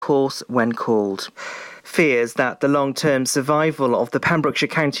Horse when called. Fears that the long-term survival of the Pembrokeshire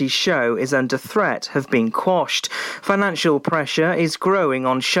County show is under threat have been quashed. Financial pressure is growing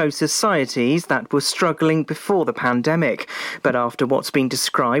on show societies that were struggling before the pandemic. But after what's been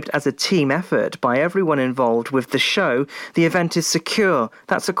described as a team effort by everyone involved with the show, the event is secure.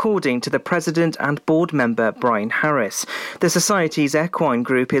 That's according to the president and board member, Brian Harris. The society's equine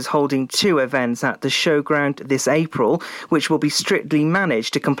group is holding 2 events at the showground this April, which will be strictly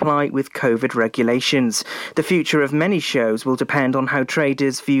managed to comply with COVID regulations. The future of many shows will depend on how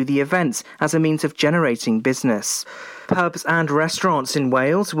traders view the events as a means of generating business. Pubs and restaurants in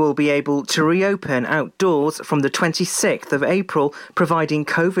Wales will be able to reopen outdoors from the 26th of April, providing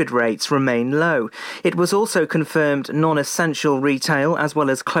COVID rates remain low. It was also confirmed non-essential retail as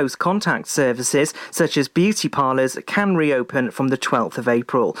well as close contact services, such as beauty parlours, can reopen from the 12th of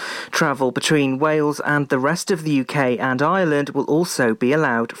April. Travel between Wales and the rest of the UK and Ireland will also be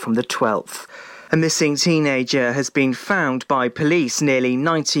allowed from the 12th. A missing teenager has been found by police nearly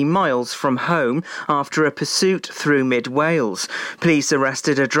 90 miles from home after a pursuit through mid-Wales. Police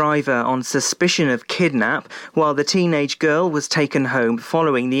arrested a driver on suspicion of kidnap while the teenage girl was taken home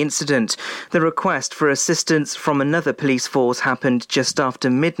following the incident. The request for assistance from another police force happened just after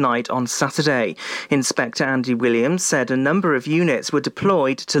midnight on Saturday. Inspector Andy Williams said a number of units were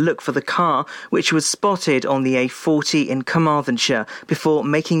deployed to look for the car, which was spotted on the A40 in Carmarthenshire before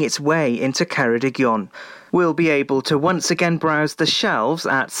making its way into Ceredigion. We'll be able to once again browse the shelves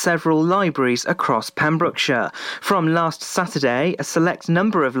at several libraries across Pembrokeshire. From last Saturday, a select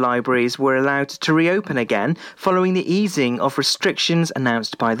number of libraries were allowed to reopen again following the easing of restrictions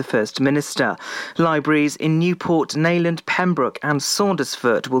announced by the First Minister. Libraries in Newport, Neyland, Pembroke and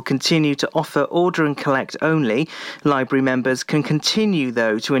Saundersfoot will continue to offer order and collect only. Library members can continue,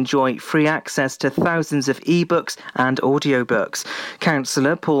 though, to enjoy free access to thousands of e-books and audiobooks.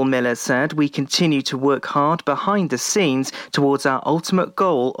 Councillor Paul Miller said, "We continue to work hard behind the scenes towards our ultimate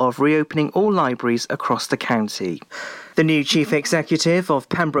goal of reopening all libraries across the county." The new Chief Executive of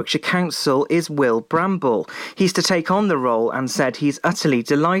Pembrokeshire Council is Will Bramble. He's to take on the role and said he's utterly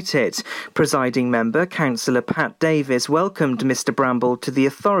delighted. Presiding member, Councillor Pat Davis, welcomed Mr Bramble to the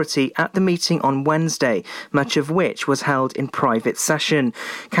authority at the meeting on Wednesday, much of which was held in private session.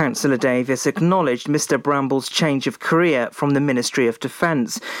 Councillor Davis acknowledged Mr Bramble's change of career from the Ministry of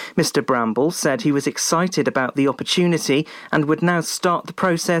Defence. Mr Bramble said he was excited about the opportunity and would now start the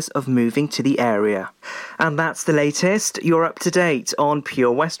process of moving to the area. And that's the latest. You're up to date on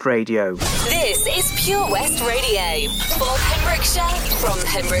Pure West Radio. This is Pure West Radio. For Pembrokeshire, from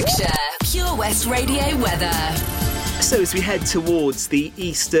Pembrokeshire. Pure West Radio weather. So as we head towards the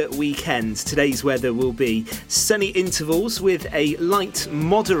Easter weekend, today's weather will be sunny intervals with a light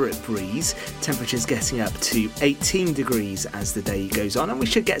moderate breeze. Temperatures getting up to 18 degrees as the day goes on, and we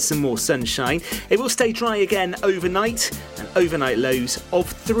should get some more sunshine. It will stay dry again overnight, and overnight lows of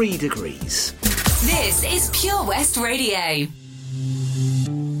 3 degrees. This is Pure West Radio.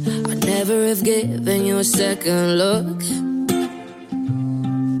 I'd never have given you a second look,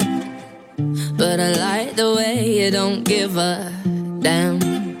 but I like the way you don't give a damn.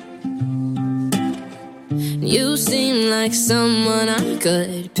 You seem like someone I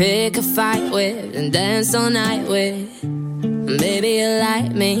could pick a fight with and dance all night with. Maybe you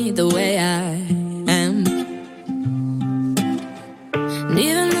like me the way I am. And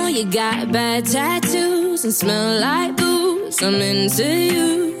even though you got bad tattoos and smell like booze, I'm into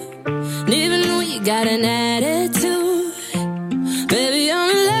you. And even though you got an attitude, baby, I'm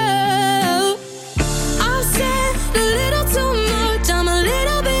in love. I've said a little too much, I'm a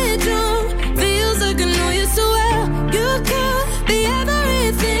little bit drunk. Feels like I know you so well. You could be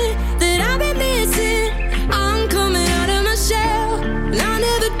everything that I've been missing. I'm coming out of my shell, and I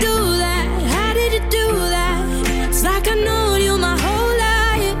never do that. How did you do that? It's like I know you my whole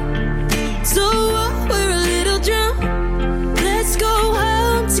life. So we're a little drunk. Let's go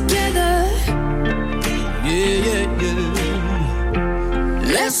home together. Yeah.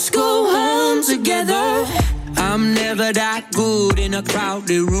 Let's go home together. I'm never that good in a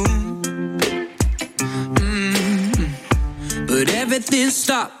crowded room. But everything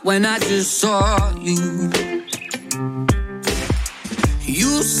stopped when I just saw you.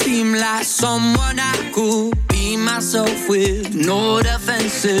 You seem like someone I could be myself with, no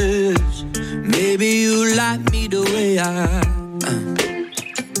defenses. Maybe you like me the way I am.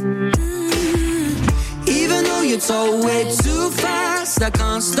 Even though you talk way too fast, I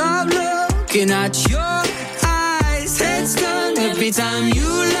can't stop looking at your eyes. Head's done every time you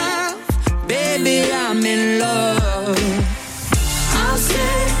laugh. Baby, I'm in love. I'll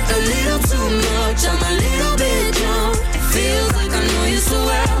say a little too much, I'm a little bit drunk. Feels like I know you so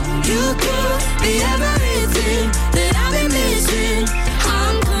well.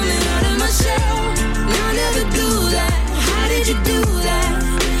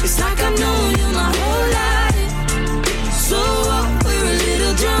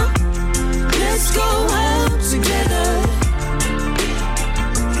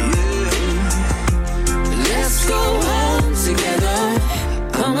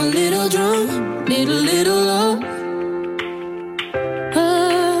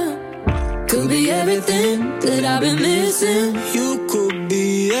 could be everything that I've been missing. You could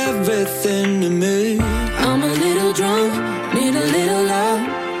be everything to me. I'm a little drunk, need a little love.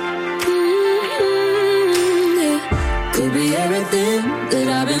 Yeah. Could be everything that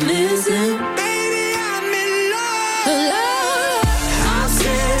I've been missing. Baby, I'm in love. I've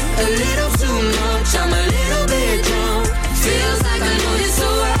said a little too much, I'm a little bit drunk. Feels like I know you so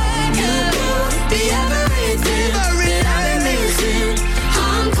well. You could be everything that I've been missing.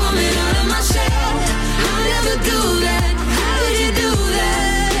 I'm coming out of my shell. I'll never do that. How did you do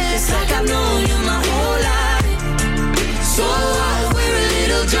that? It's like I've known you my whole life. So what? We're a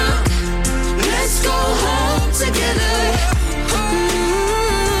little drunk. Let's go home together.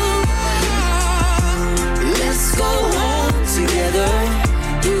 Let's go home together.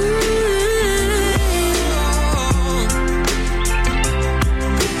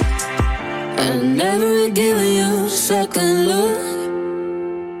 I never give you a second look,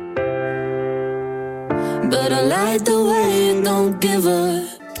 but I like the way you don't give up.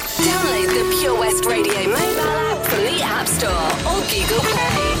 Download the Pure West Radio mobile app from the App Store or Google Play.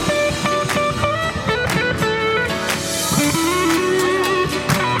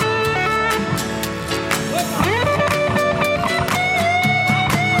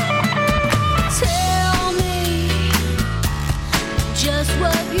 Tell me just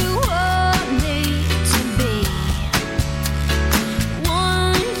what you want me to be.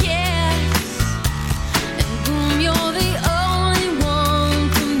 One yes, and boom, you're the only one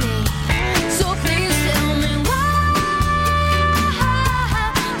for me. So please tell me why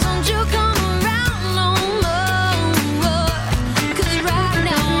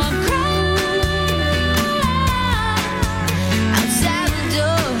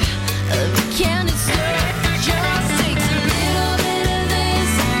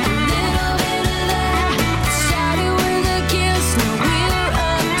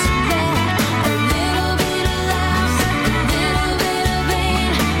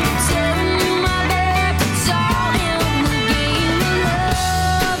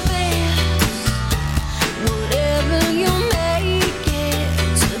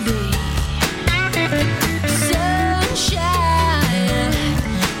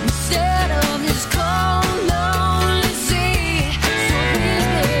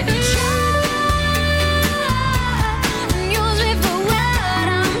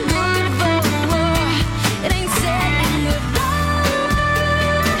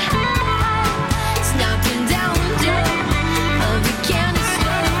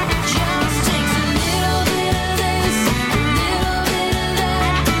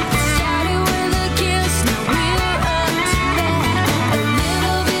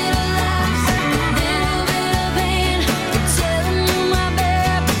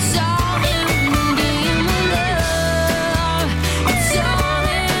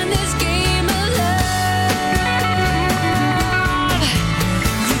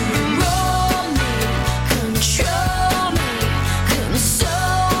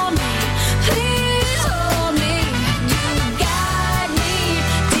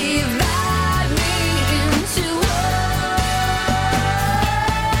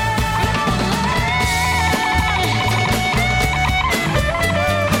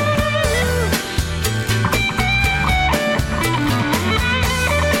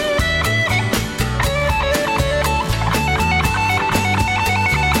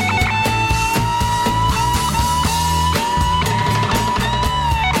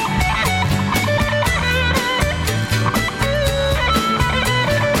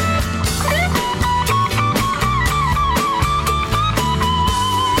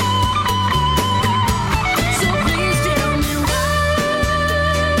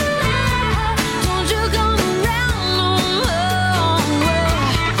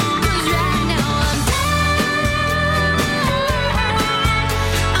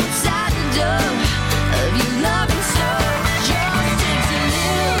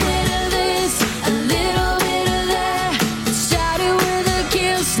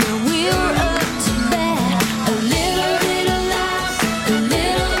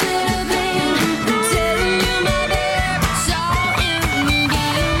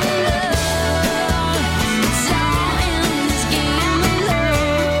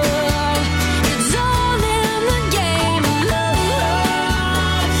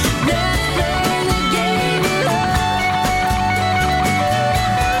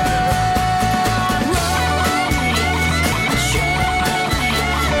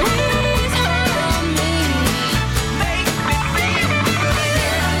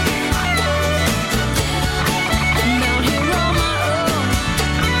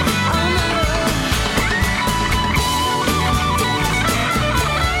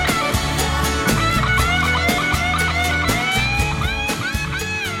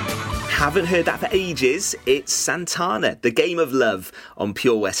haven't heard that for ages, it's Santana, The Game of Love on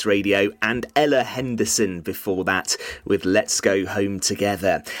Pure West Radio, and Ella Henderson before that with Let's Go Home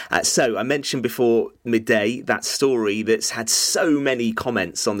Together. So I mentioned before midday that story that's had so many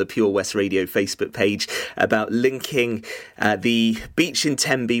comments on the Pure West Radio Facebook page about linking the beach in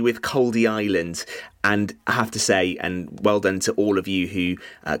Tenby with Coldy Island. And I have to say, and well done to all of you who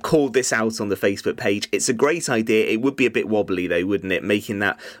called this out on the Facebook page. It's a great idea. It would be a bit wobbly though, wouldn't it? Making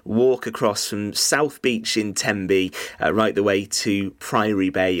that walk across from South Beach in Tenby right the way to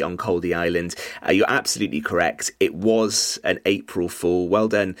Priory Bay on Coldy Island. You're absolutely correct. It was an April Fool. Well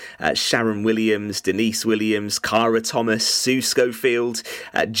done, Sharon Williams, Denise Williams, Cara Thomas, Sue Schofield,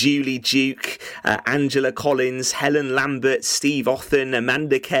 Julie Duke, Angela Collins, Helen Lambert, Steve Othen,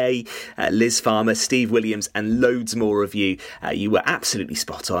 Amanda Kay, Liz Farmer, Steve Williams, and loads more of you. You were absolutely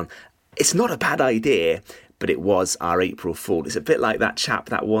spot on. It's not a bad idea, but it was our April Fool. It's a bit like that chap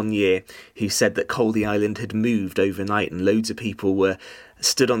that one year who said that Coldy Island had moved overnight and loads of people were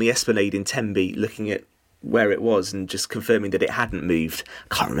stood on the esplanade in Tenby looking at where it was and just confirming that it hadn't moved.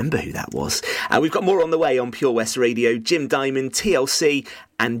 I can't remember who that was. We've got more on the way on Pure West Radio. Jim Diamond, TLC,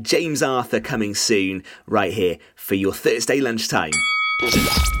 and James Arthur coming soon right here for your Thursday lunchtime.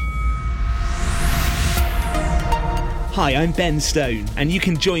 Hi, I'm Ben Stone, and you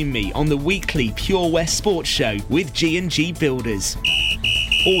can join me on the weekly Pure West Sports Show with G&G Builders.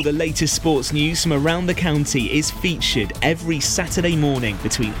 All the latest sports news from around the county is featured every Saturday morning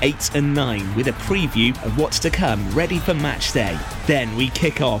between 8 and 9 with a preview of what's to come ready for match day. Then we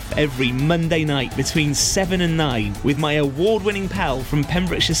kick off every Monday night between 7 and 9 with my award-winning pal from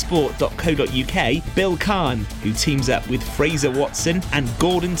pembrokeshiresport.co.uk, Bill Kahn, who teams up with Fraser Watson and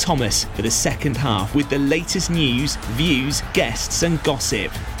Gordon Thomas for the second half with the latest news, views, guests and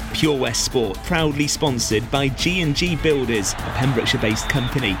gossip. Pure West Sport, proudly sponsored by G&G Builders, a Pembrokeshire-based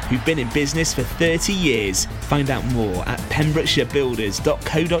company who've been in business for 30 years. Find out more at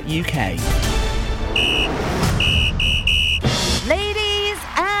pembrokeshirebuilders.co.uk. Ladies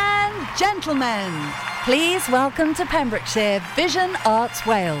and gentlemen, please welcome to Pembrokeshire Vision Arts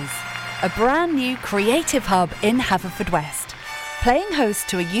Wales, a brand new creative hub in Haverfordwest. Playing host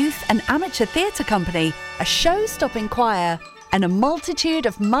to a youth and amateur theatre company, a show-stopping choir, and a multitude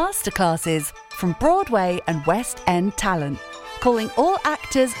of masterclasses from Broadway and West End talent, calling all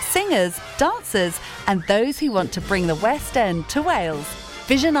actors, singers, dancers and those who want to bring the West End to Wales.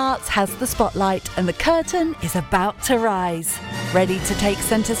 Vision Arts has the spotlight and the curtain is about to rise. Ready to take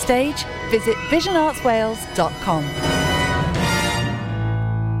centre stage? Visit visionartswales.com.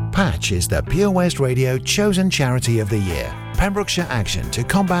 Patch is the Pure West Radio chosen charity of the year. Pembrokeshire Action to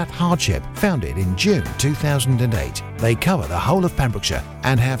Combat Hardship, founded in June 2008. They cover the whole of Pembrokeshire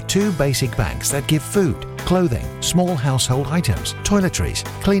and have 2 basic banks that give food, clothing, small household items, toiletries,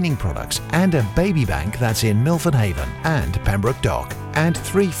 cleaning products, and a baby bank that's in Milford Haven and Pembroke Dock, and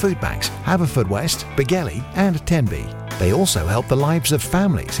 3 food banks, Haverfordwest, Begelly and Tenby. They also help the lives of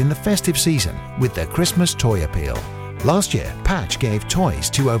families in the festive season with their Christmas toy appeal. Last year, Patch gave toys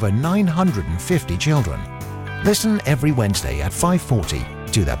to over 950 children. Listen every Wednesday at 5:40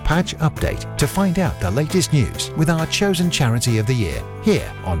 to the Patch Update to find out the latest news with our chosen charity of the year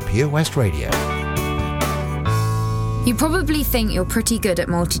here on Pure West Radio. You probably think you're pretty good at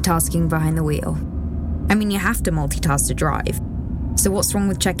multitasking behind the wheel. I mean, you have to multitask to drive. So what's wrong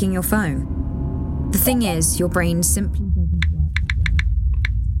with checking your phone? The thing is, your brain simply doesn't work that way.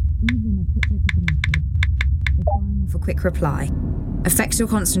 Even a quick look at a message, or firing off a quick reply, affects your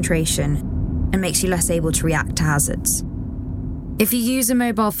concentration and makes you less able to react to hazards. If you use a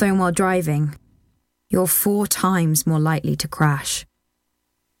mobile phone while driving, you're 4 times more likely to crash.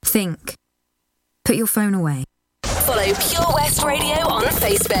 Think. Put your phone away. Follow Pure West Radio on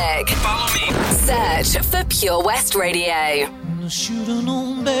Facebook. Follow me. Search for Pure West Radio. I should've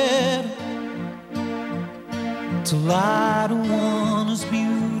known better to lie to one as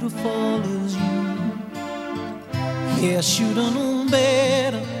beautiful as you. Yeah, I should've known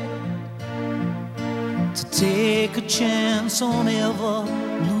better to take a chance on ever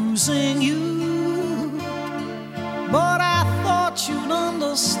losing you. But I thought you'd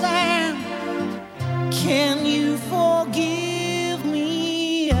understand. Can you forgive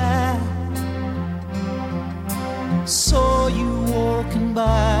me? I saw you walking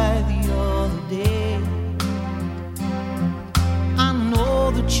by the other day. I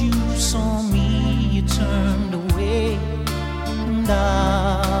know that you saw me, you turned away, and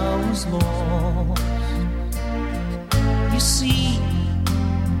I was lost. You see,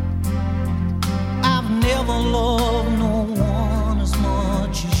 I've never loved no one as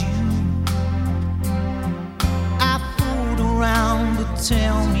much as you. I fooled around, but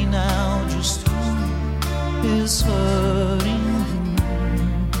tell me now, is hurting you.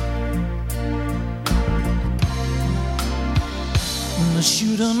 And I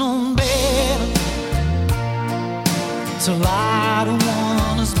should've known better to lie to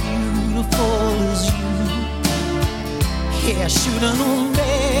one as beautiful as you. Yeah, I should've known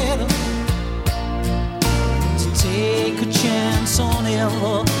better to take a chance on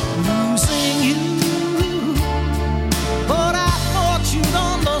ever losing you. But I thought you'd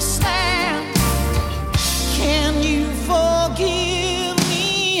understand. Can you forgive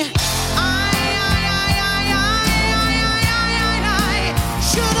me? I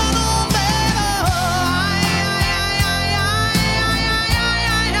should've known better.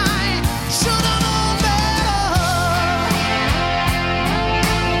 Should've known better.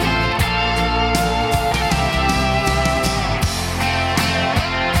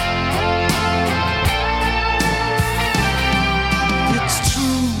 It's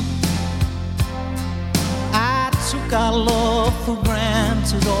true, I took our love for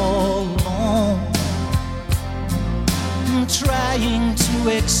granted all along. I'm trying to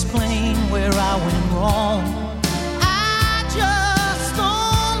explain where I went wrong. I just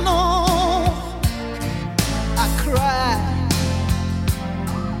don't know. I cry,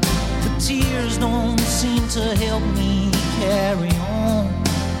 but tears don't seem to help me carry on.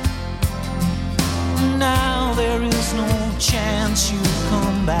 Now there is no chance you'll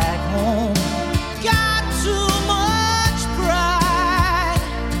come back home. Got too much pride,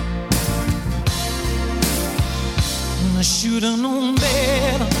 and I should've known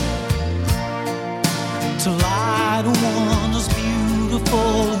better to lie to one as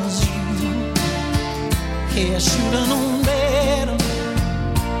beautiful as you. Yeah, I should've known better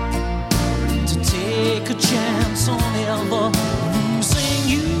to take a chance on ever losing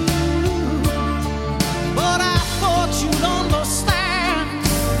you. But I thought you'd understand.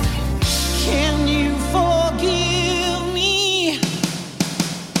 Can you forgive me?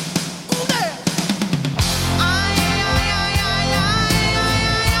 Ooh, there. I love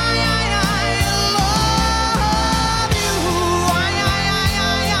you.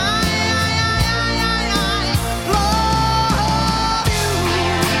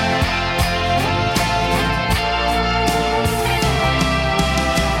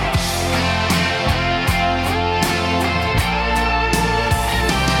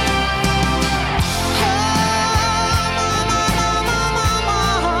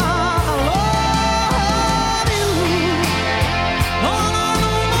 Love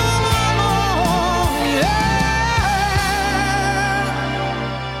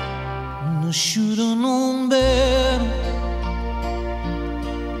I should've known better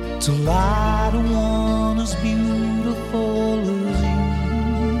to lie to one as beautiful as you.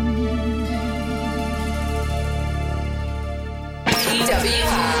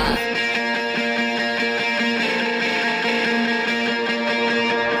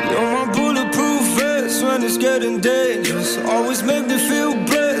 You're my bulletproof vest when it's getting dangerous. Always make me feel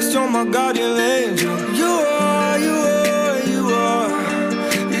blessed. You're my guardian angel. You are, you are, you are.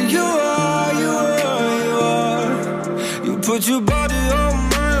 You are, you are, you are. You put your body on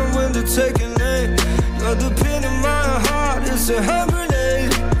mine when they're taking aim. You're the pin in my heart, it's a hand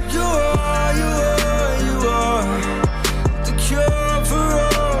grenade. You are, you are, you are. The cure for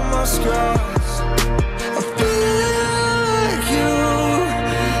all my scars. I feel like you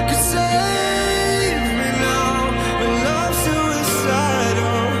could save me now. When love's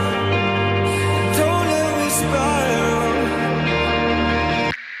suicidal, don't let me spiral.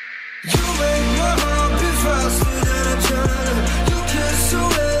 You make my heart beat faster than a adrenaline. You kiss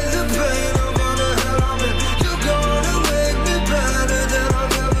away the pain of all the hell I'm in. You're gonna make me better than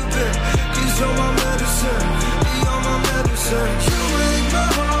I've ever been. 'Cause you're my medicine, you're my medicine. You make my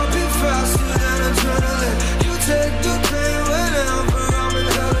heart beat faster than adrenaline. You take the pain whenever I'm in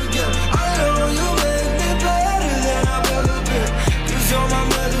hell again. I know you make me better than I've ever been. 'Cause you're my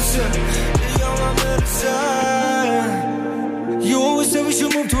medicine, you're my medicine. You always say we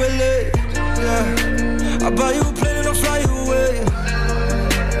should move to LA. Yeah. I'll buy you a plane and I'll fly you away.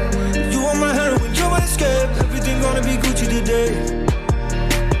 You want my heroin, you're my escape. Everything gonna be Gucci today.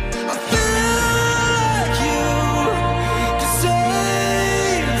 I feel like you could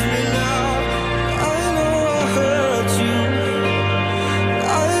save me now. I know I hurt you.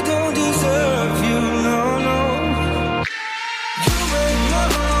 I don't deserve you, no, no. You make my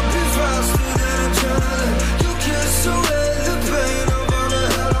heart beat faster than adrenaline. You kiss away the pain of all the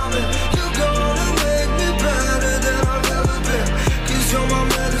hell I'm in. You're gonna make me better than I've ever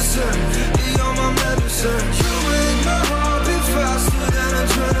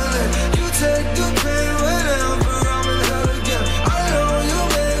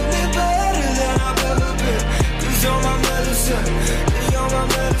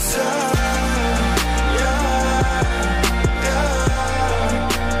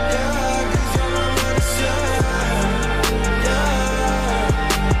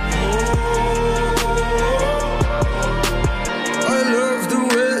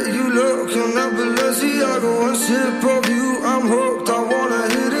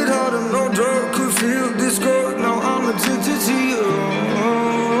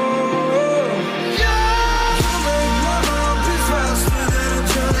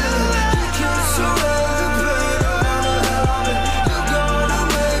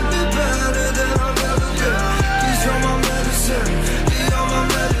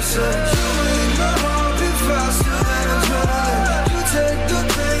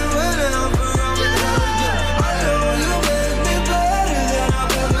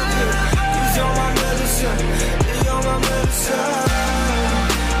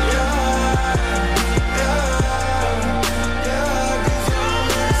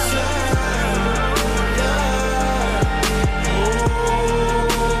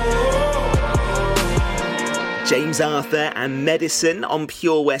James Arthur and Medicine on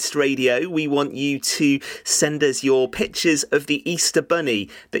Pure West Radio. We want you to send us your pictures of the Easter Bunny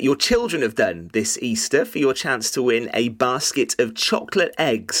that your children have done this Easter for your chance to win a basket of chocolate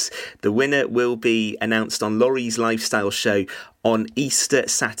eggs. The winner will be announced on Laurie's Lifestyle Show on Easter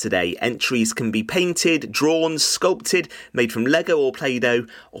Saturday. Entries can be painted, drawn, sculpted, made from Lego or Play-Doh,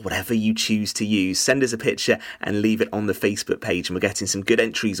 or whatever you choose to use. Send us a picture and leave it on the Facebook page. And we're getting some good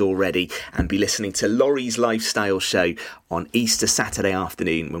entries already. And be listening to Laurie's Lifestyle Show on Easter Saturday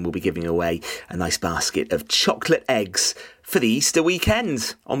afternoon, when we'll be giving away a nice basket of chocolate eggs for the Easter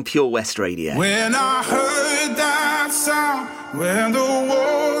weekend on Pure West Radio. When I heard that sound, when the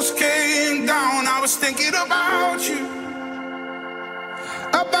walls came down, I was thinking about you.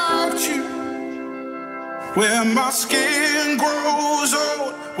 About you, where my skin grows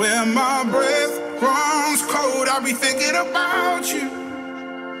old, where my breath runs cold, I'll be thinking about you,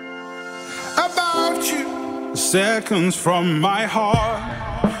 about you. Seconds from my heart,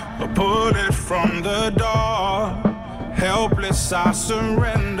 a bullet from the dark, helpless I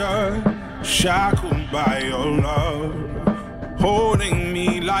surrender, shackled by your love, holding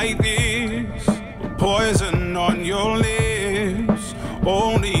me like this, poison on your lips.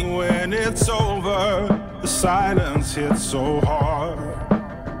 Only when it's over, the silence hits so hard.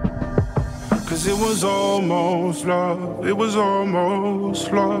 'Cause it was almost love, it was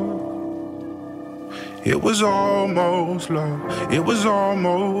almost love. It was almost love, it was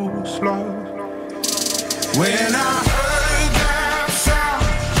almost love. When I heard that sound,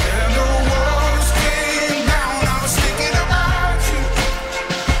 and the walls came down, I was thinking about you,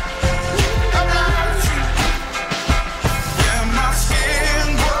 about you. When my skin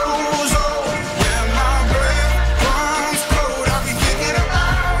grows old, when my breath runs cold, I'll be thinking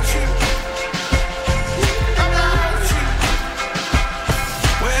about you, about you.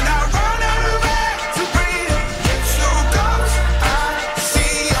 When I run out of air to breathe, it's your ghost I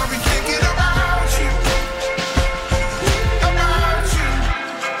see, I'll be thinking about you, about you.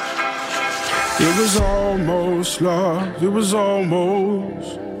 It was almost love, it was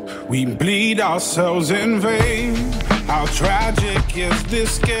almost. We bleed ourselves in vain. How tragic is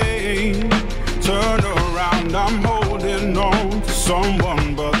this game? Turn around, I'm holding on to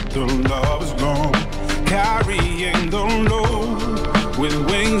someone, but the love is gone. Carrying the load with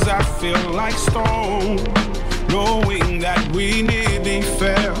wings that feel like stone. Knowing that we nearly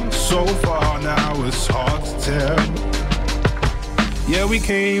fell so far, now it's hard to tell. Yeah, we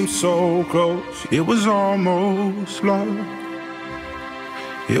came so close, it was almost love.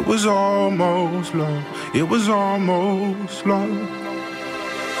 It was almost love, it was almost love.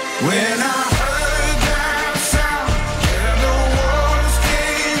 When I heard that sound, and the walls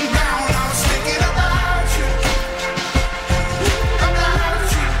came down, I was thinking about you, about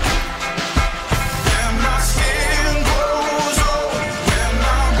you. When my skin grows old, when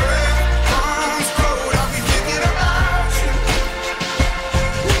my breath runs cold, I'll be thinking about you,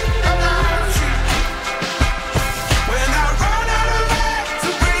 about you. When I run out of air to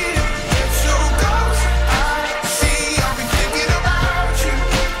breathe, it's your ghost I see, I'll be thinking about you,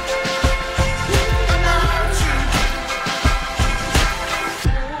 about you.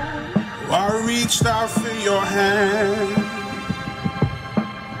 Oh, I reached out for your hand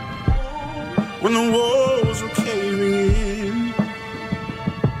when the walls were caving in,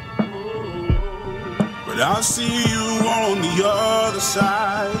 but I see you on the other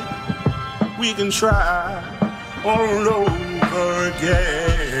side. We can try all over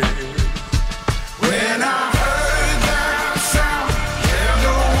again. When I heard that sound, and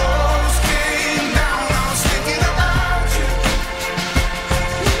the walls came down, I was thinking about you,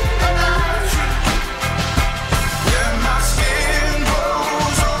 about you. When my skin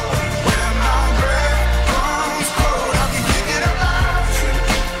grows old, when my breath runs cold, I'll be thinking about you,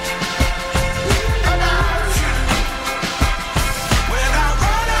 about you. When I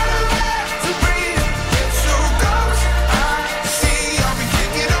run out of air to breathe, it's your ghost I see, I'll be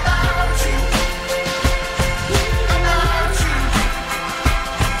thinking about you, about you.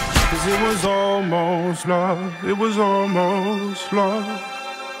 'Cause it was almost love, it was almost love.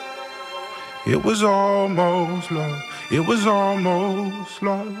 It was almost love, it was almost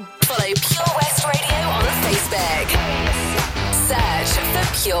love. Follow Pure West Radio on Facebook. Search for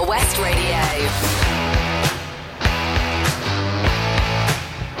Pure West Radio.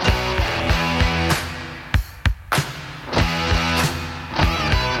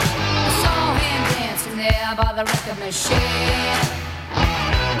 I saw him dancing there by the record machine.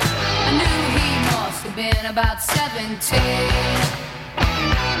 I knew he must have been about 17.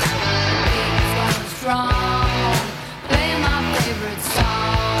 He was going strong, playing my favorite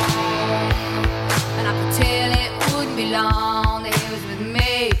song, and I could tell it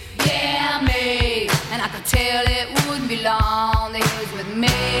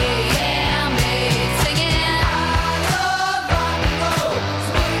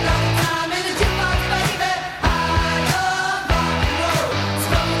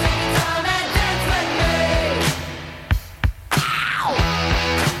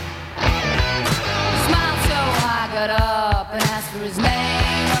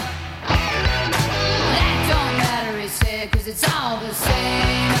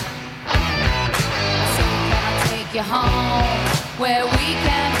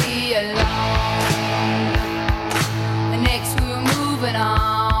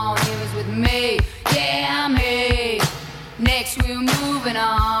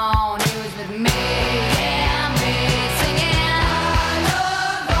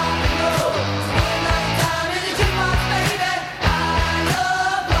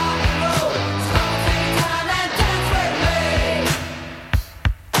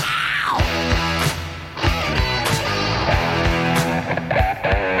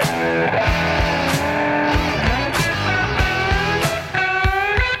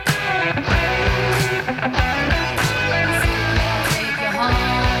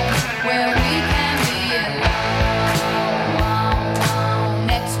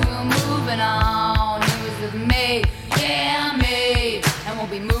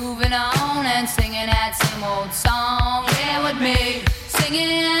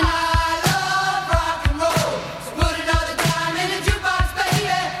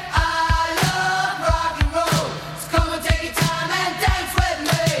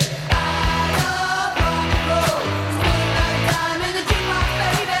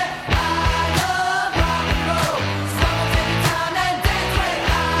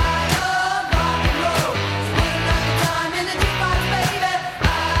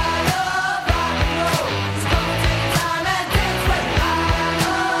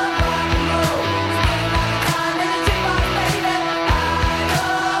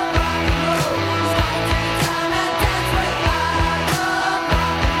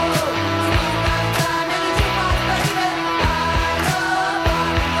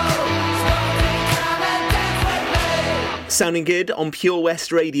Sounding good on Pure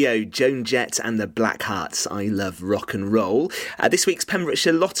West Radio, Joan Jett and the Blackhearts, I Love Rock and Roll. This week's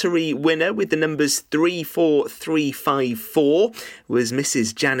Pembrokeshire Lottery winner with the numbers 34354 was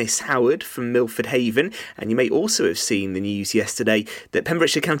Mrs Janice Howard from Milford Haven, and you may also have seen the news yesterday that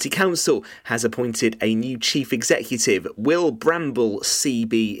Pembrokeshire County Council has appointed a new chief executive. Will Bramble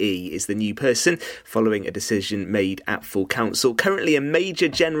CBE is the new person, following a decision made at full council. Currently a Major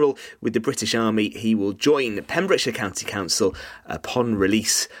General with the British Army, he will join Pembrokeshire County Council upon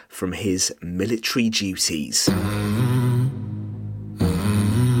release from his military duties. In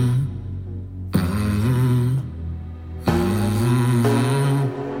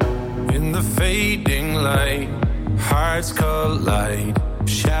the fading light, hearts collide,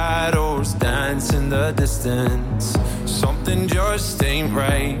 shadows dance in the distance. Something just ain't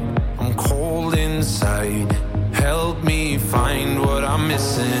right, I'm cold inside. Help me find what I'm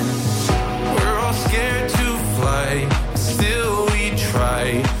missing. We're all scared to fly, still we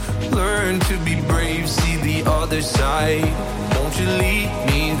try. Learn to be brave, see the other side. Won't you lead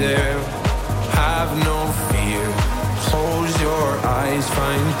me there? Have no fear. Close your eyes,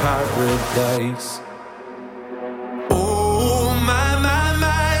 find paradise. Oh my, my,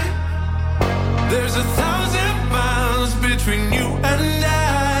 my. There's 1,000 miles between you and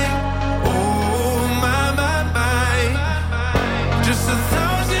I. Oh my, my, my. Just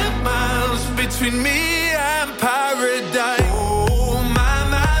 1,000 miles between me and paradise. Oh my,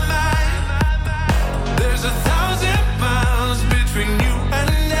 my, my. There's 1,000 miles between you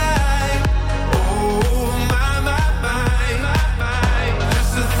and I. Oh my, my, my.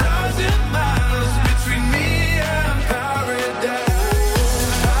 Just 1,000 miles between me and paradise.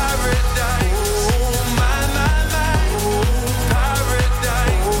 Paradise. Oh my, my, my.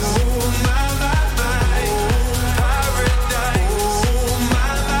 Paradise. Oh my, my, my. Paradise. Oh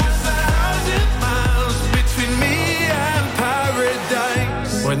my, my, my. 1,000 miles between me and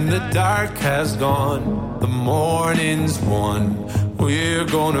paradise. When the dark has gone, the morning's won. We're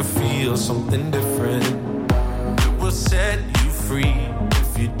gonna feel something different. It will set you free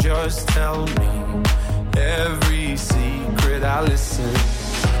if you just tell me every secret. I listen.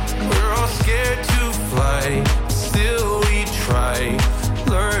 We're all scared to fly, still we try.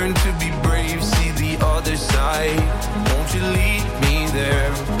 Learn to be brave, see the other side. Won't you lead me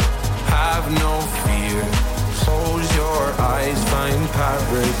there? Have no fear. Close your eyes, find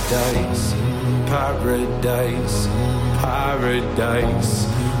paradise. Paradise, paradise.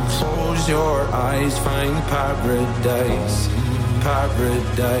 Close your eyes, find paradise.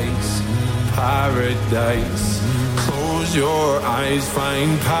 Paradise, paradise. Close your eyes,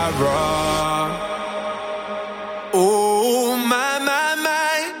 find para. Oh my, my,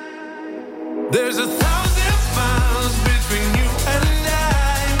 my. There's 1,000 miles between you and I.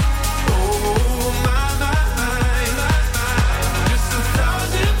 Oh my, my, my. Just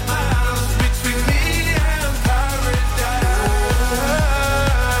 1,000 miles between me and paradise.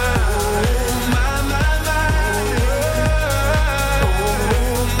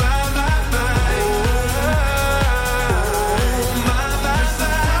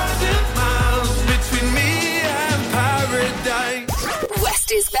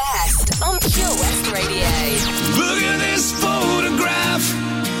 West is best on Pure West Radio. Look at this photograph.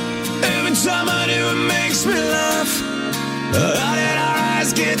 Every time I do, it makes me laugh. How did our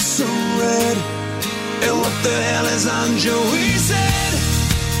eyes get so red? And what the hell is on Joey's head?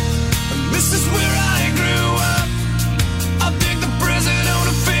 This is where I grew up. I think the president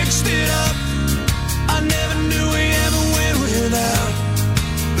owner fixed it up. I never knew we ever went without.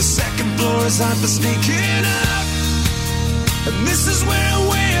 The second floor is hot for sneaking up. And this is where I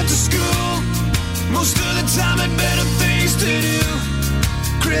went to school. Most of the time had better things to do.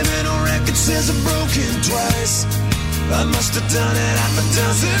 Criminal record says I've broken twice. I must have done it half a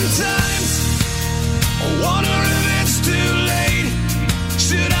dozen times. I wonder if it's too late.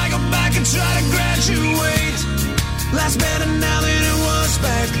 Should I go back and try to graduate? Life's better now than it was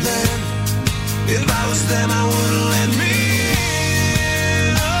back then. If I was them, I wouldn't let me in.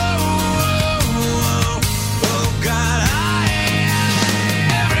 Oh, God,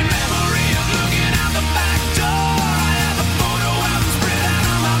 every memory of looking out the back door. I have a photo album spread out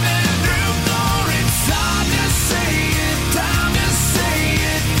on my bedroom floor. It's hard to say it, time to say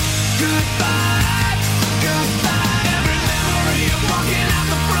it. Goodbye, goodbye. Every memory of walking out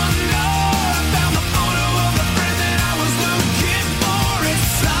the front door. I found the photo of the friend that I was looking for.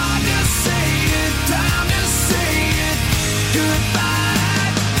 It's hard to say it, time to say it.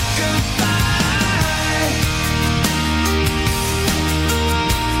 Goodbye, goodbye.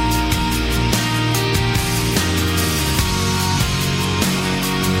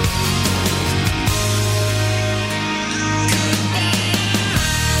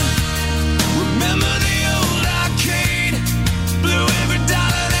 Remember the old arcade? Blew every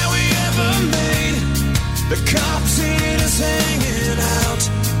dollar that we ever made. The cops seen us hanging out.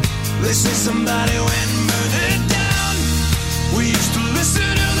 They say somebody went and burned it down. We used to listen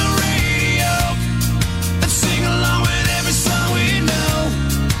to the radio and sing along with every song we know.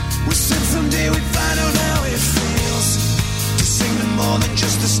 We said someday we'd find out how it feels to sing to more than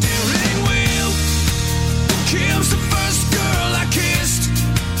just the steering wheel. Kim's the first girl I kissed.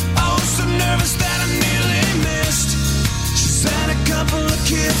 I was so nervous that I nearly missed. She's had a couple of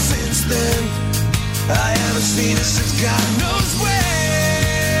kids since then. I haven't seen her since God knows when.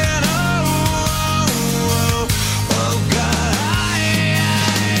 Oh, God.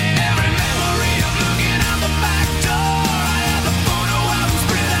 Every memory of looking out the back door. I have a photo album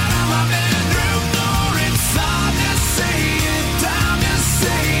spread out on my bedroom floor. It's hard to say it, time to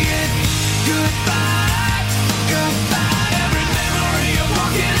say it. Goodbye, goodbye. Every memory of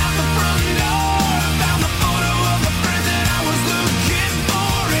walking out the front door. I found the photo of the friend that I was looking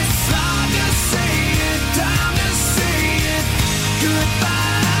for. It's hard to say it, time to say it.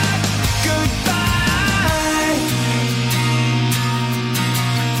 Goodbye, goodbye.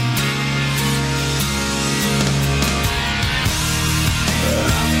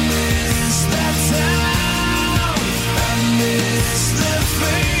 I miss that town. I miss the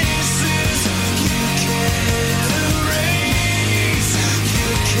faces. You can't erase. You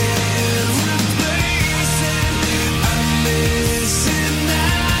can't replace it. I miss it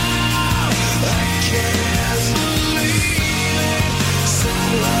now. I can't believe it. So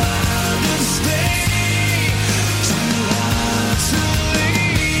hard to stay. Too hard to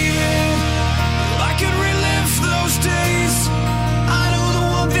leave it. If I could relive those days, I know the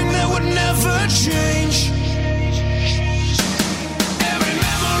one thing that would never change. Every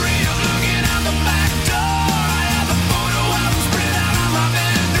memory of looking out the back door. I have a photo album spread out on my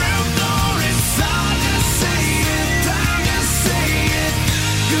bedroom floor. It's hard to say it, time to say it.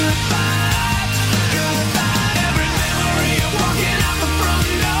 Goodbye, goodbye. Every memory of walking out the front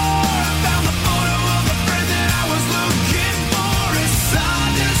door. I found the photo of the friend that I was looking for. It's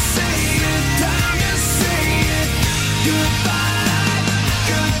hard to say it, time to say it. Goodbye,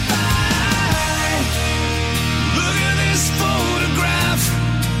 goodbye. Look at this photograph.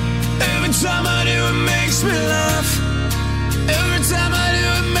 Every time I do, it makes me laugh. Every time I do,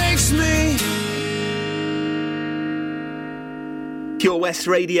 it makes me. Pure West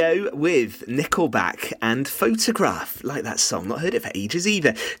Radio with Nickelback and Photograph. Like that song, not heard it for ages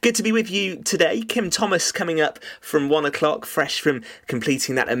either. Good to be with you today. Kim Thomas coming up from 1 o'clock, fresh from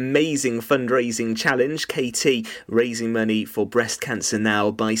completing that amazing fundraising challenge. KT raising money for breast cancer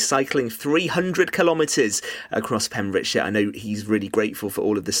now by cycling 300 kilometres across Pembrokeshire. I know he's really grateful for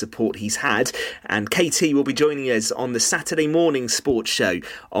all of the support he's had. And KT will be joining us on the Saturday morning sports show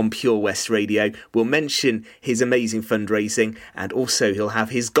on Pure West Radio. We'll mention his amazing fundraising, and also he'll have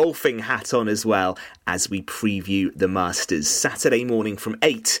his golfing hat on as well as we preview the Masters Saturday morning from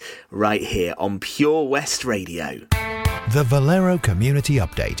 8 right here on Pure West Radio. The Valero Community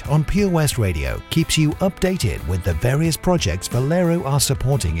Update on Pure West Radio keeps you updated with the various projects Valero are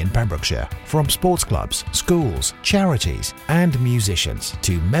supporting in Pembrokeshire, from sports clubs, schools, charities and musicians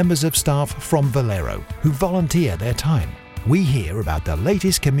to members of staff from Valero who volunteer their time. We hear about the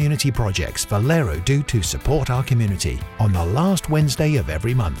latest community projects Valero do to support our community on the last Wednesday of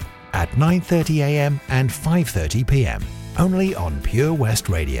every month at 9:30am and 5:30pm, only on Pure West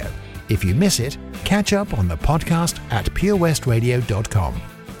Radio. If you miss it, catch up on the podcast at purewestradio.com.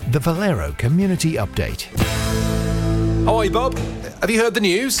 The Valero Community Update. Hi Bob, have you heard the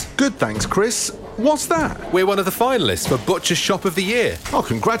news? Good, thanks Chris. What's that? We're one of the finalists for Butcher's Shop of the Year. Oh,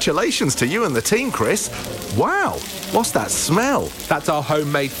 congratulations to you and the team, Chris. Wow, what's that smell? That's our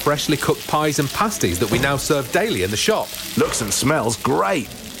homemade freshly cooked pies and pasties that we now serve daily in the shop. Looks and smells great.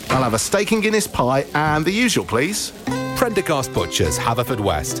 I'll have a steak and Guinness pie and the usual, please. Prendergast Butchers,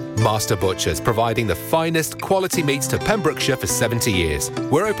 Haverfordwest. Master Butchers, providing the finest quality meats to Pembrokeshire for 70 years.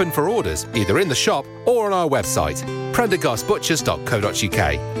 We're open for orders, either in the shop or on our website,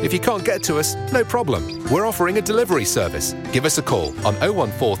 prendergastbutchers.co.uk. If you can't get to us, no problem. We're offering a delivery service. Give us a call on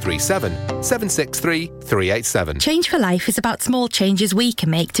 01437 763 387. Change for Life is about small changes we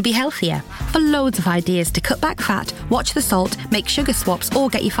can make to be healthier. For loads of ideas to cut back fat, watch the salt, make sugar swaps or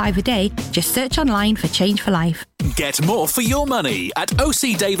get your 5 a day, just search online for Change for Life. Get more for your money at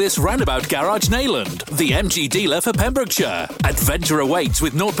OC Davis Roundabout Garage Neyland, the MG dealer for Pembrokeshire. Adventure awaits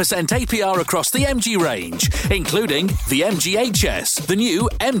with 0% APR across the MG range, including the MG HS, the new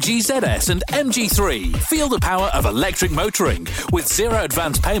MG ZS and MG3. Feel the power of electric motoring with zero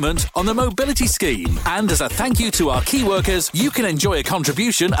advance payment on the mobility scheme. And as a thank you to our key workers, you can enjoy a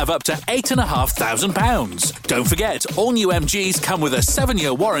contribution of up to £8,500. Don't forget, all new MGs come with a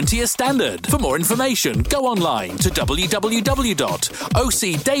 7-year warranty as standard. For more information, go online to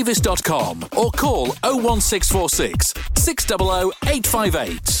www.ocdavis.com or call 01646 600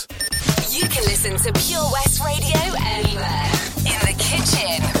 858. You can listen to Pure West Radio anywhere. In the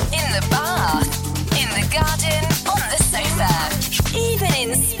kitchen, in the bath, in the garden, on the sofa, even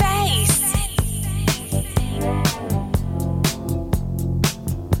in space.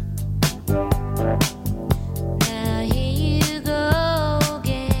 Now here you go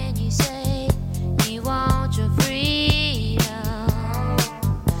again. You say you want your freedom.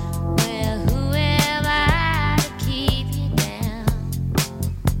 Well, who am I to keep you down?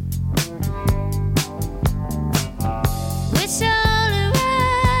 It's only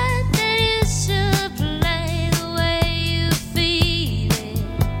right that you should play the way you feel it.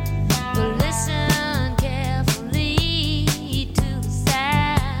 But listen carefully to the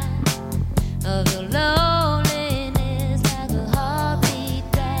sound of your loneliness, like a heartbeat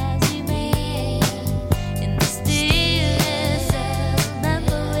drives you mad. In the stillness of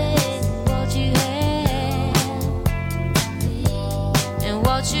remembering what you had and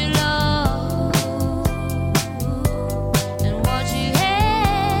what you lost. And what you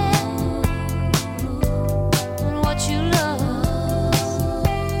had, and what you lost.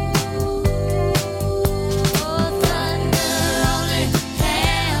 Oh, thunder only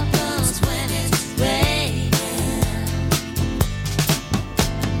happens when it's raining.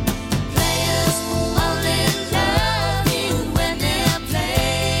 Players only love you when they're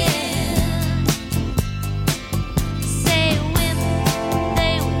playing. Say women,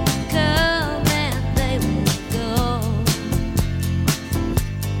 they will come and they will go.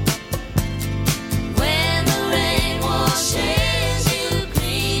 When the rain washes you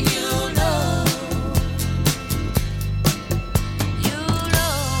clean, you know. You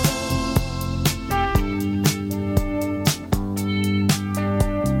know.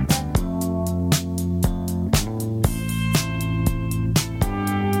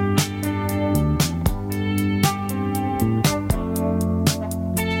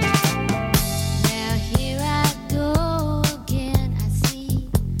 Now here I go again. I see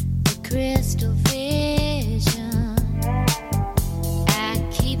the crystal vision. I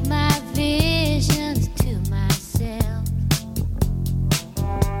keep my visions to myself.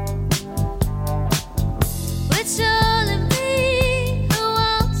 It's only me who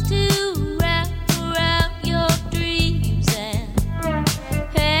wants to wrap around your dreams and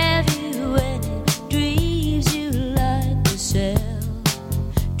have you any dreams you like to sell.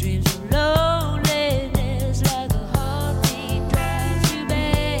 Dreams of loneliness, like a heartbeat drives you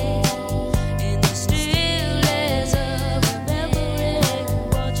back. In the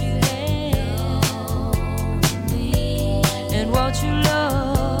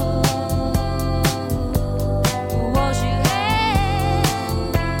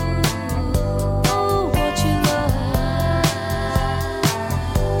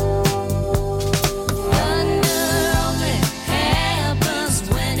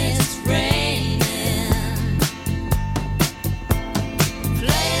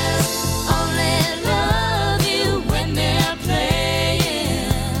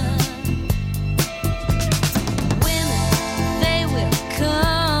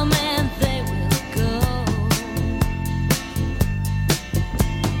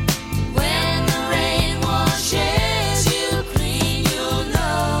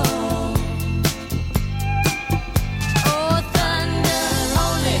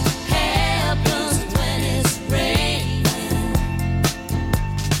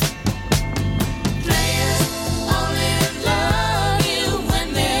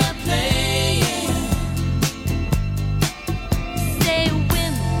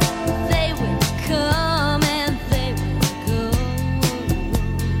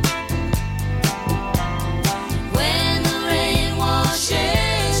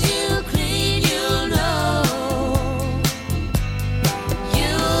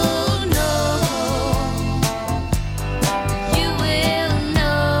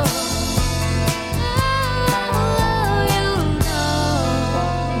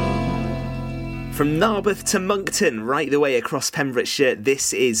From Narberth to Moncton, right the way across Pembrokeshire,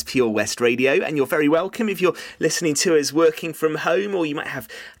 this is Pure West Radio, and you're very welcome if you're listening to us working from home, or you might have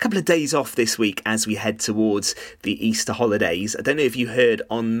a couple of days off this week as we head towards the Easter holidays. I don't know if you heard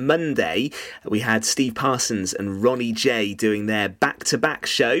on Monday, we had Steve Parsons and Ronnie J doing their back-to-back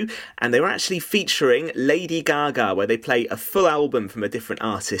show, and they were actually featuring Lady Gaga, where they play a full album from a different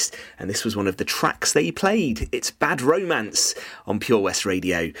artist, and this was one of the tracks they played. It's Bad Romance on Pure West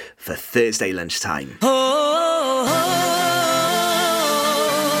Radio for Thursday lunchtime.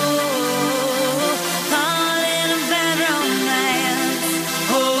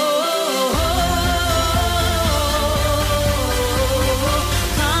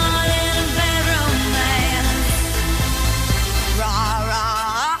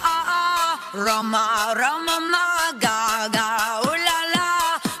 Roma, Roma, ma, Gaga, ooh la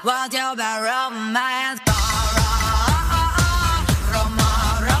la, what's your bad romance? Oh,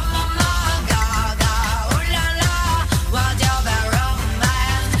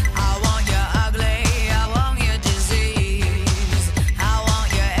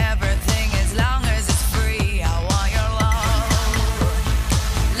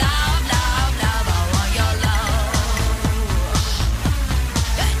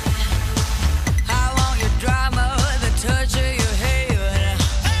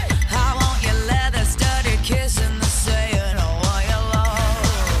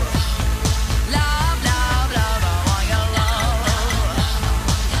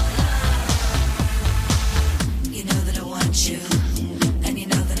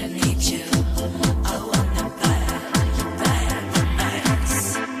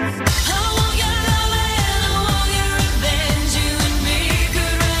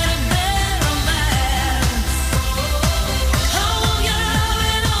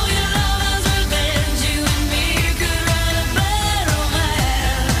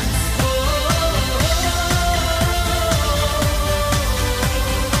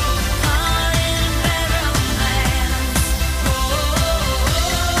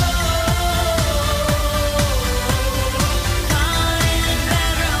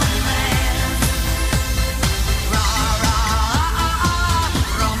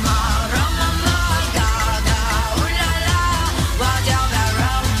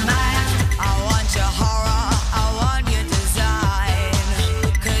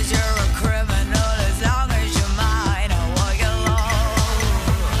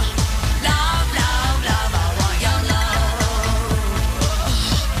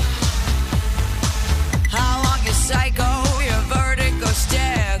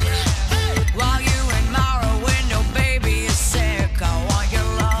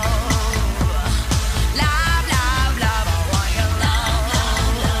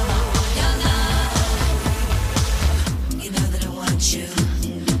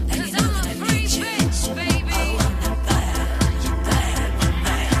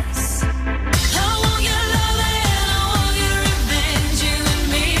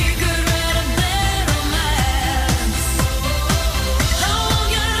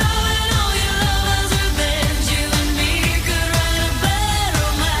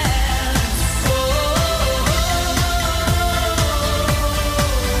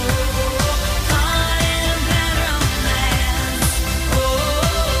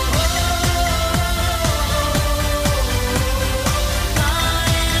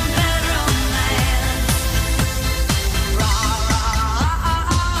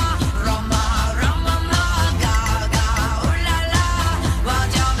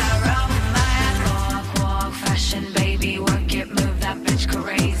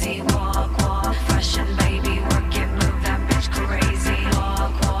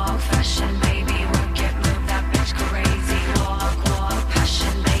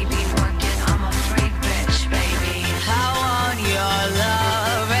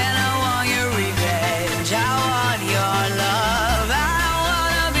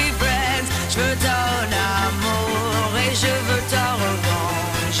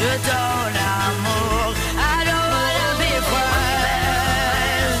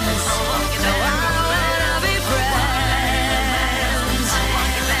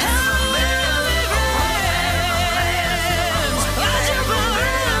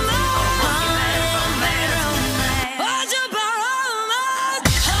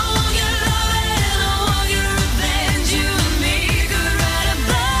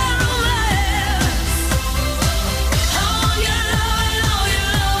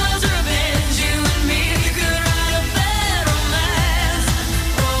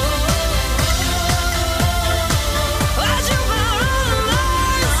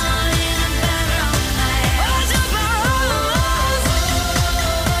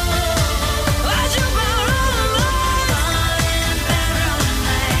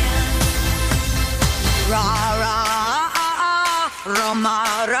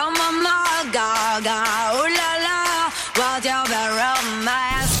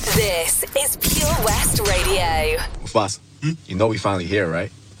 This is Pure West Radio. Boss, you know we finally here,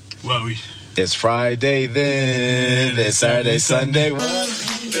 right? Well, It's Friday then, it's Saturday, Sunday.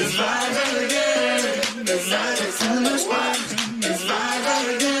 It's Friday again. It's Friday, Sunday. It's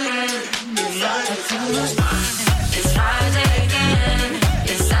Friday again. It's Friday, Sunday. It's Friday again.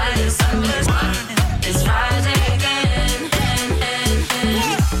 It's Saturday, Sunday. It's Friday again.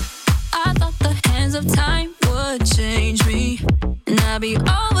 I thought the hands of time would change me, and I'd be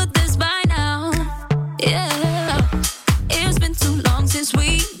over this by now. Yeah, it's been too long since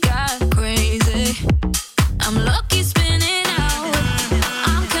we got crazy. I'm lucky spinning out.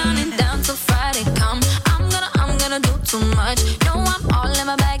 I'm counting down till Friday come. I'm gonna do too much. No, I'm all in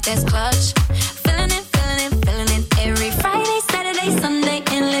my bag, that's clutch. Feeling it, feeling it, feeling it. Every Friday, Saturday, Sunday,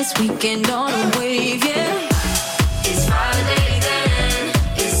 endless weekend on a wave, yeah. It's Friday then.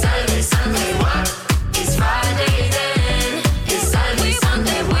 It's Saturday, Sunday. What? It's Friday then. It's Saturday,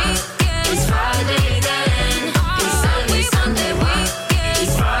 Sunday. What? It's Friday then. It's Saturday, Sunday. What?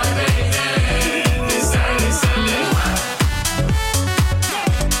 It's Friday then. It's Saturday, Sunday.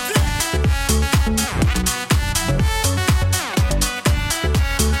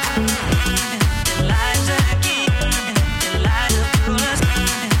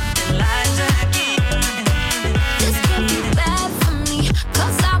 This could be bad for me,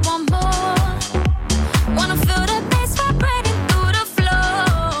 'cause I want more. Wanna feel the bass vibrating through the floor.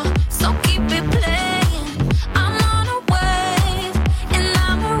 So keep it playing. I'm on a wave, and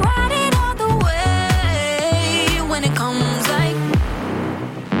I'ma ride it all the way. When it comes like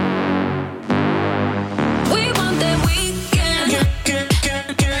we want that weekend.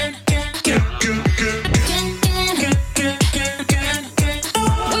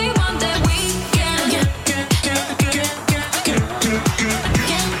 We want that weekend.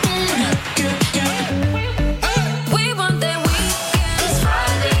 We want that weekend. It's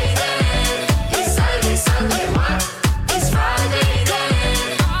Friday then. It's Saturday, Sunday. What? It's Friday then.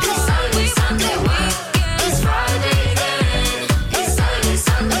 It's Saturday, Sunday. What? It's Friday then. It's Saturday,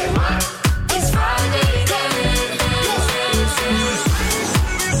 Sunday. What? It's Friday then.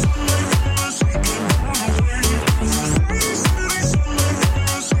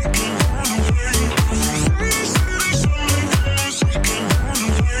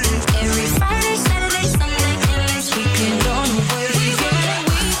 Every Friday, Saturday, Sunday, endless weekend on the wave. We want that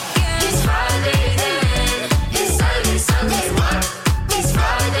weekend. It's Friday then. It's Saturday, Sunday. What? It's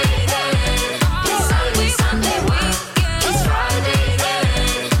Friday then. It's Saturday, Sunday. What? It's Friday then.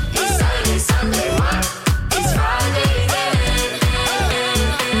 It's Saturday, Sunday. What? It's Friday then.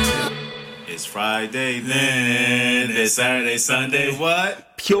 It's Friday then. It's Saturday, Sunday. What?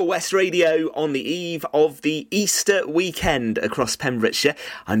 Pure West Radio on the eve of the Easter weekend across Pembrokeshire.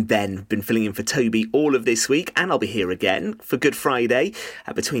 I'm Ben, been filling in for Toby all of this week, and I'll be here again for Good Friday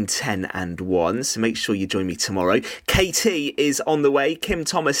at between 10 and 1, so make sure you join me tomorrow. KT is on the way, Kim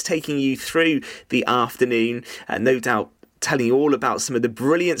Thomas taking you through the afternoon, no doubt telling you all about some of the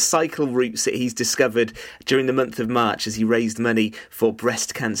brilliant cycle routes that he's discovered during the month of March as he raised money for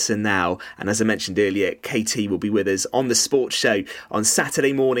Breast Cancer Now. And as I mentioned earlier, KT will be with us on the sports show on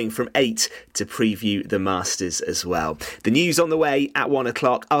Saturday morning from 8 to preview the Masters as well. The news on the way at 1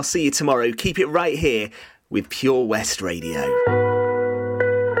 o'clock. I'll see you tomorrow. Keep it right here with Pure West Radio.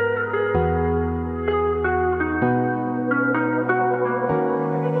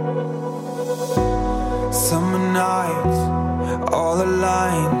 Summer nights, all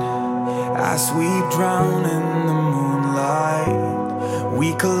aligned, as we drown in the moonlight.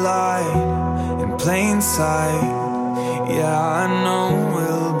 We collide in plain sight. Yeah, I know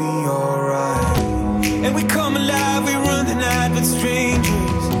we'll be alright. And we come alive, we run the night with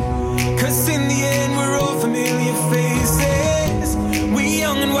strangers. 'Cause in the end we're all familiar faces. We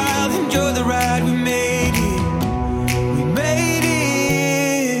young and wild, enjoy the ride, we made it. We made it.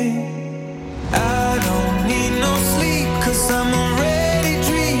 I don't need no sleep, 'cause I'm already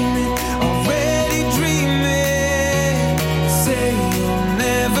dreaming, already dreaming. Say you'll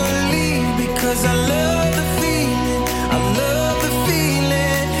never leave, because I love the feeling, I love the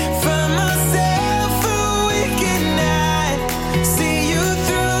feeling. Find myself a weekend night, see you through.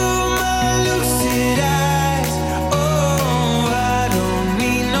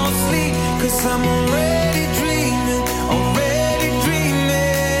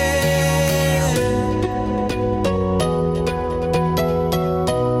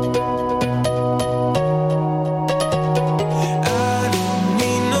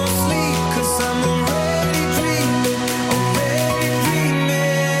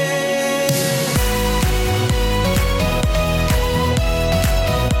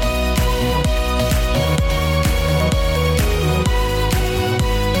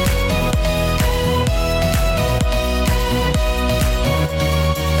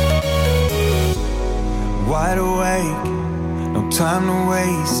 wanna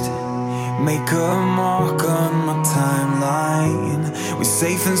waste. Make a mark on my timeline. We're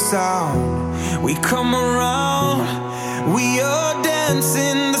safe and sound. We come around. We are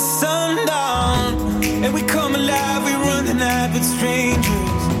dancing the sundown. And we come alive. We run the night with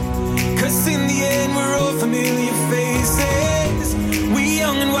strangers. 'Cause in the end we're all familiar faces. We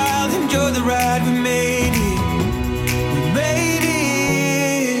young and wild, enjoy the ride. We made it. We made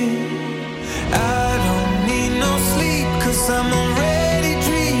it. I don't need no sleep 'cause I'm already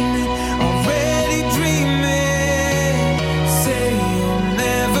dreaming. Already dreaming. Say you'll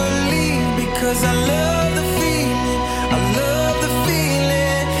never leave because I love the feeling. I love the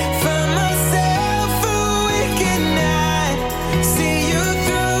feeling. Find myself awake at night. See you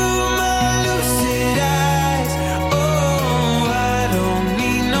through my lucid eyes. Oh, I don't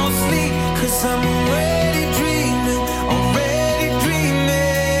need no sleep 'cause I'm already dreaming. Already dreaming.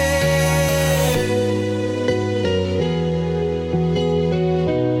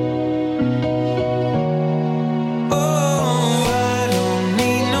 Oh, I don't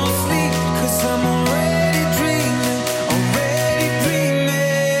need no sleep 'cause I'm already dreaming. Already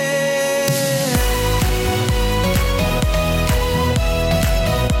dreaming.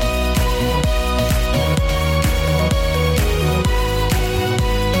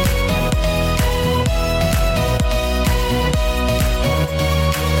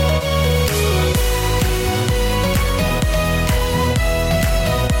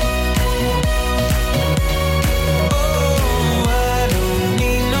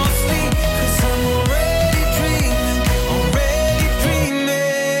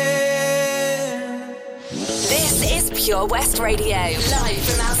 This is Pure West Radio, live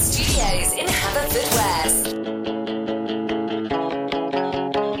from our studios in Haverfordwest.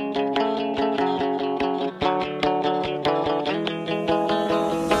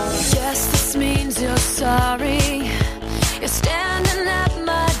 Yes, this means you're sorry. You're standing at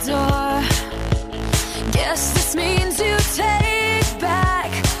my door. Guess this means you take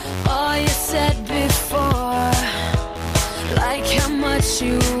back all you said before. Like how much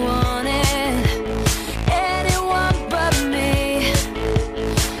you wanted anyone but me.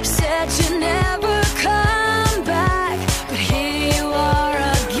 Said you never come back, but here you are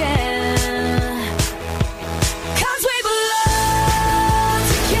again. 'Cause we belong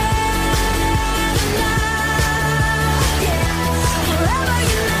together now, yeah. Forever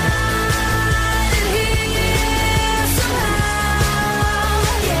united here somehow,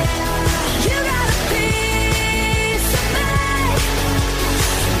 yeah. You got a piece of me,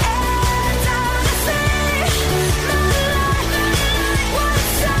 and honestly, my life was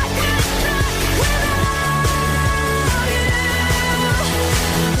second without you.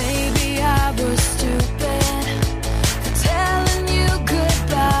 Maybe I was stupid for telling you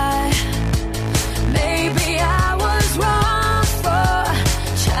goodbye. Maybe I was wrong for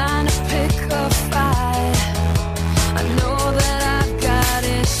trying to pick a fight. I know that I've got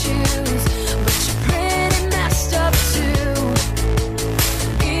issues, but you're pretty messed up too.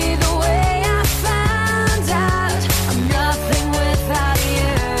 Either way, I found out I'm nothing without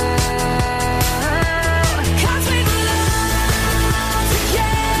you. 'Cause we belong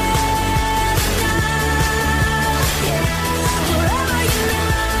together now, yeah. Forever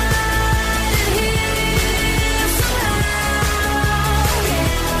united here somehow,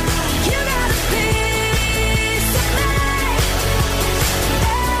 yeah. You got a piece of me,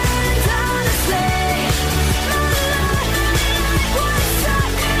 and honestly, my life was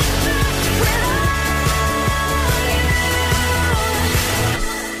second without you.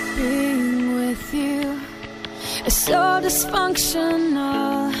 Being with you is so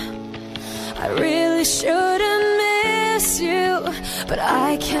dysfunctional. I really shouldn't miss you, but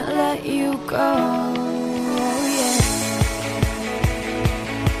I can't let you go. Yeah.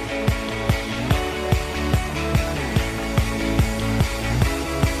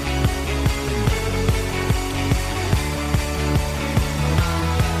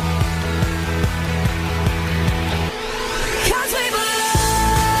 'Cause we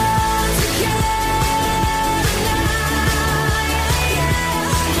belong together now, yeah, yeah.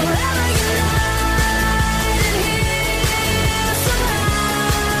 Forever united here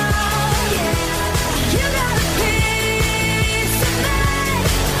somehow, yeah. You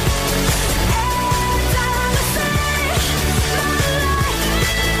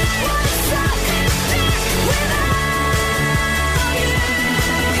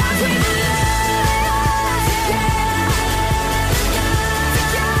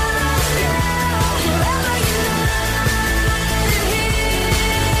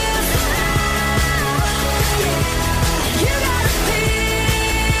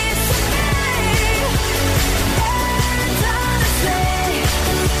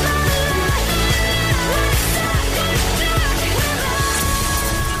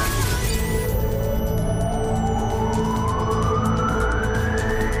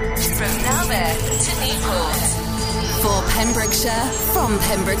From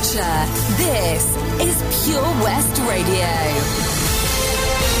Pembrokeshire, this is Pure West Radio.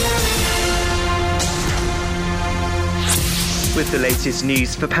 With the latest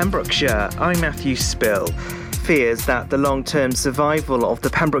news for Pembrokeshire, I'm Matthew Spill. Fears that the long-term survival of the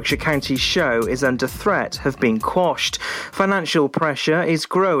Pembrokeshire County show is under threat have been quashed. Financial pressure is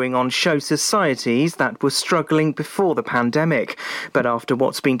growing on show societies that were struggling before the pandemic. But after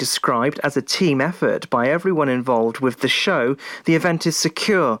what's been described as a team effort by everyone involved with the show, the event is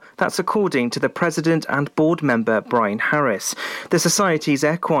secure. That's according to the president and board member, Brian Harris. The Society's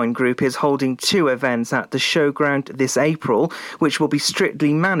equine group is holding 2 events at the showground this April, which will be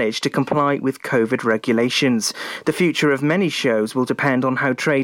strictly managed to comply with COVID regulations. The future of many shows will depend on how trade